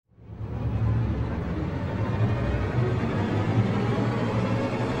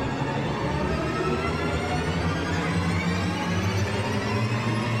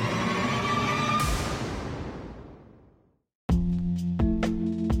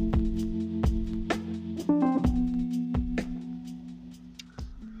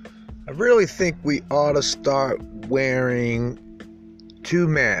really think we ought to start wearing 2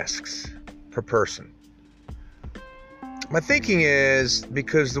 masks per person. My thinking is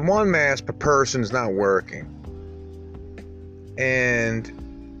because the 1 mask per person is not working. And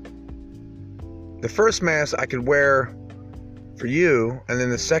the first mask I could wear for you, and then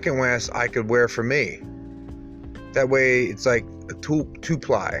the second mask I could wear for me. That way it's like a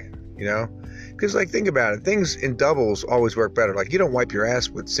two-ply, you know? Because, like, think about it. Things in doubles always work better. Like, you don't wipe your ass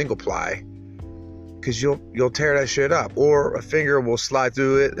with single-ply because you'll tear that shit up. Or a finger will slide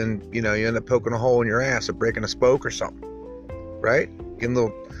through it and, you know, you end up poking a hole in your ass or breaking a spoke or something. Right? Getting a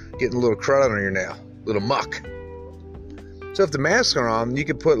little crud under your nail. A little muck. So if the masks are on, you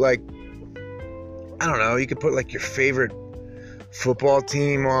could put, like, I don't know, you could put, like, your favorite football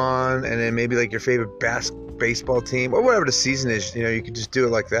team on, and then maybe, like, your favorite baseball team, or whatever the season is. You know, you could just do it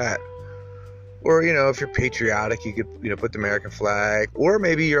like that. Or, you know, if you're patriotic, you could, you know, put the American flag. Or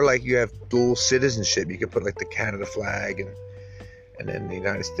maybe you're like, you have dual citizenship. You could put, like, the Canada flag and then the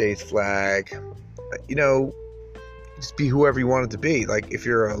United States flag. You know, just be whoever you want it to be. Like, if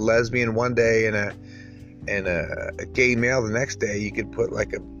you're a lesbian one day and a gay male the next day, you could put,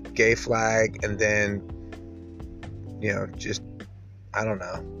 like, a gay flag, and then, you know, just, I don't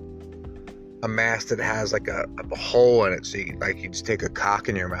know, a mask that has, like, a hole in it, so you just take a cock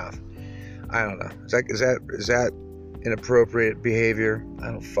in your mouth. I don't know. Is that inappropriate behavior? I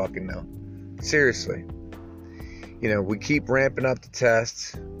don't fucking know. Seriously. You know, we keep ramping up the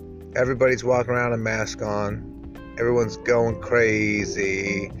tests. Everybody's walking around a mask on. Everyone's going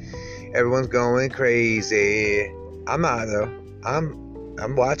crazy. I'm not, though.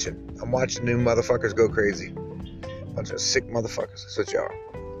 I'm watching. I'm watching new motherfuckers go crazy. Bunch of sick motherfuckers. That's what y'all are.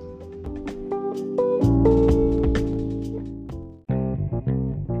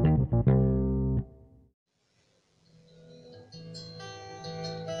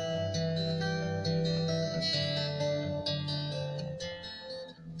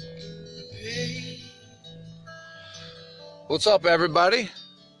 What's up, everybody?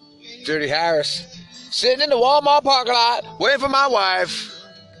 Dirty Harris. Sitting in the Walmart parking lot, waiting for my wife.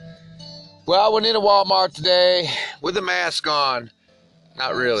 Well, I went into Walmart today with a mask on.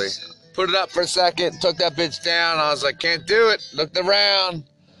 Not really. Put it up for a second, took that bitch down. I was like, can't do it. Looked around.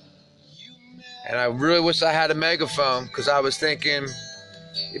 And I really wish I had a megaphone, because I was thinking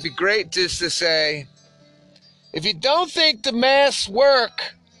it'd be great just to say, if you don't think the masks work,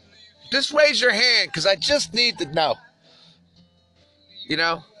 just raise your hand, because I just need to know. You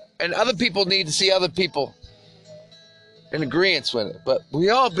know? And other people need to see other people in agreement with it. But we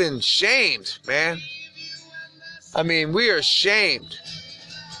all been shamed, man. I mean, we are shamed.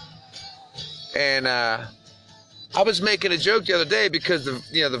 And I was making a joke the other day because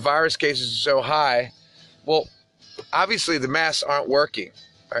the virus cases are so high. Well, obviously the masks aren't working.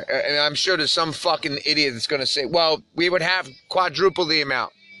 And I'm sure there's some fucking idiot that's going to say, well, we would have quadruple the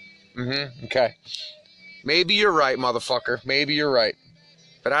amount. Okay. Maybe you're right, motherfucker. Maybe you're right.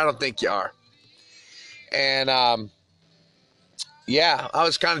 But I don't think you are. And, yeah, I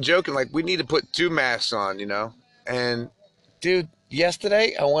was kind of joking, like, we need to put 2 masks on, you know? And, dude,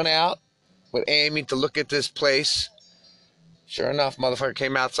 yesterday I went out with Amy to look at this place. Sure enough, motherfucker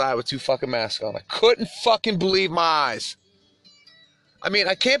came outside with 2 fucking masks on. I couldn't fucking believe my eyes. I mean,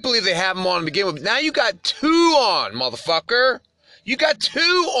 I can't believe they have them on to begin with. Now you got 2 on, motherfucker. You got 2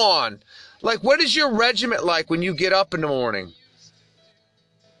 on. Like, what is your regiment like when you get up in the morning?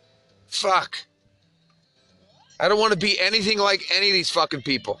 Fuck. I don't want to be anything like any of these fucking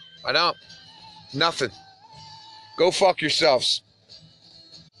people. I don't. Nothing. Go fuck yourselves.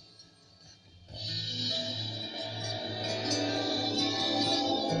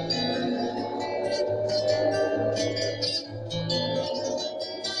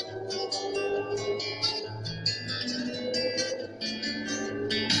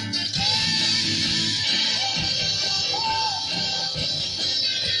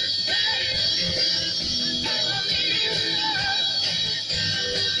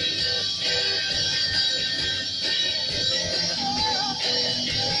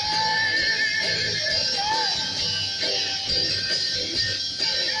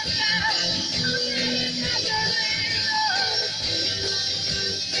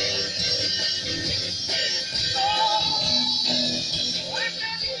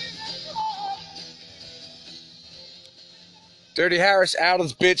 Dirty Harris out of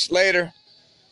this bitch later.